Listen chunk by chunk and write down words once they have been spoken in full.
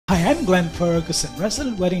Hi, I'm Glenn Ferguson,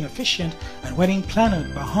 resident wedding officiant and wedding planner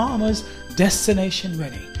at Bahamas Destination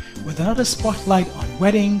Wedding, with another spotlight on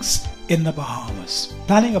weddings in the Bahamas.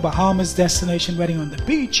 Planning a Bahamas destination wedding on the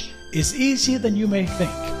beach is easier than you may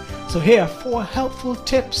think. So here are 4 helpful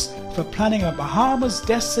tips for planning a Bahamas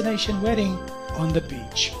destination wedding on the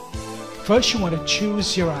beach. First, you want to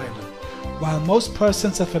choose your island. While most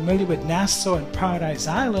persons are familiar with Nassau and Paradise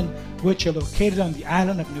Island, which are located on the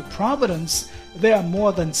island of New Providence, there are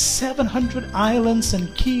more than 700 islands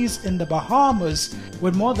and keys in the Bahamas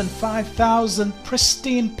with more than 5,000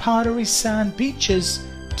 pristine powdery sand beaches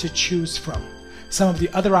to choose from. Some of the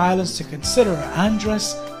other islands to consider are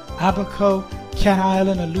Andros, Abaco, Cat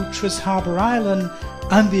Island, Eleutheris Harbor Island,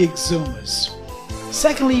 and the Exumas.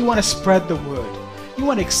 Secondly, you want to spread the word. You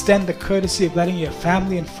want to extend the courtesy of letting your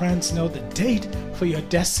family and friends know the date for your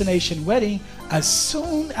destination wedding as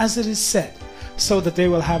soon as it is set, so that they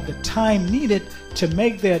will have the time needed to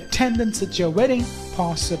make their attendance at your wedding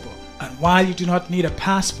possible. And while you do not need a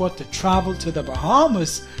passport to travel to the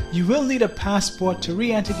Bahamas, you will need a passport to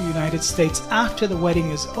re-enter the United States after the wedding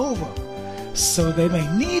is over. So they may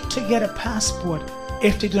need to get a passport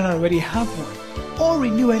if they do not already have one, or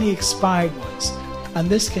renew any expired ones, and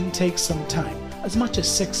this can take some time, as much as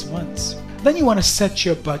 6 months. Then you want to set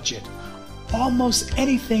your budget. Almost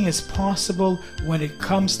anything is possible when it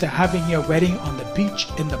comes to having your wedding on the beach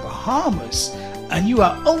in the Bahamas, and you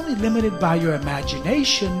are only limited by your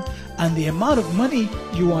imagination and the amount of money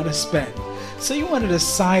you want to spend. So you want to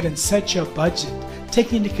decide and set your budget,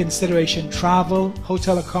 taking into consideration travel,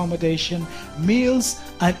 hotel accommodation, meals,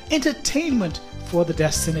 and entertainment for the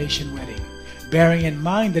destination wedding. Bearing in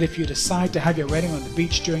mind that if you decide to have your wedding on the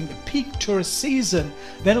beach during the peak tourist season,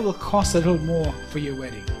 then it will cost a little more for your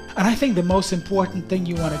wedding. And I think the most important thing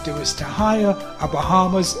you want to do is to hire a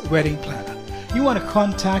Bahamas wedding planner. You want to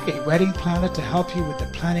contact a wedding planner to help you with the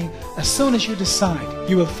planning as soon as you decide.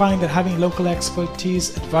 You will find that having local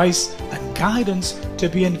expertise, advice, and guidance to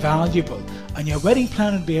be invaluable, and your wedding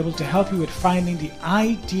planner will be able to help you with finding the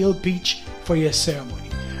ideal beach for your ceremony,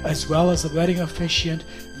 as well as a wedding officiant,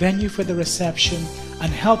 venue for the reception,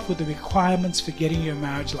 and help with the requirements for getting your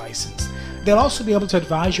marriage license. They'll also be able to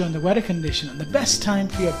advise you on the weather condition and the best time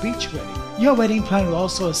for your beach wedding. Your wedding planner will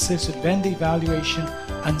also assist with vendor evaluation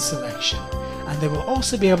and selection, and they will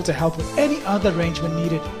also be able to help with any other arrangement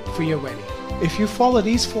needed for your wedding. If you follow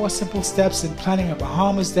these 4 simple steps in planning a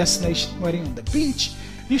Bahamas destination wedding on the beach,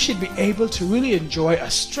 you should be able to really enjoy a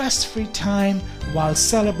stress-free time while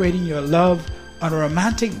celebrating your love on a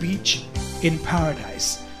romantic beach in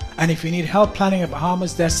paradise. And if you need help planning a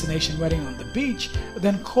Bahamas destination wedding on the beach,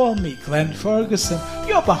 then call me, Glenn Ferguson,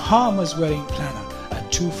 your Bahamas wedding planner,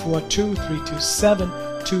 at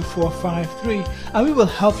 242-327-2453, and we will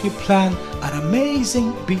help you plan an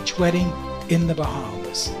amazing beach wedding in the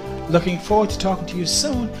Bahamas. Looking forward to talking to you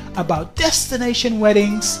soon about destination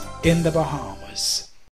weddings in the Bahamas.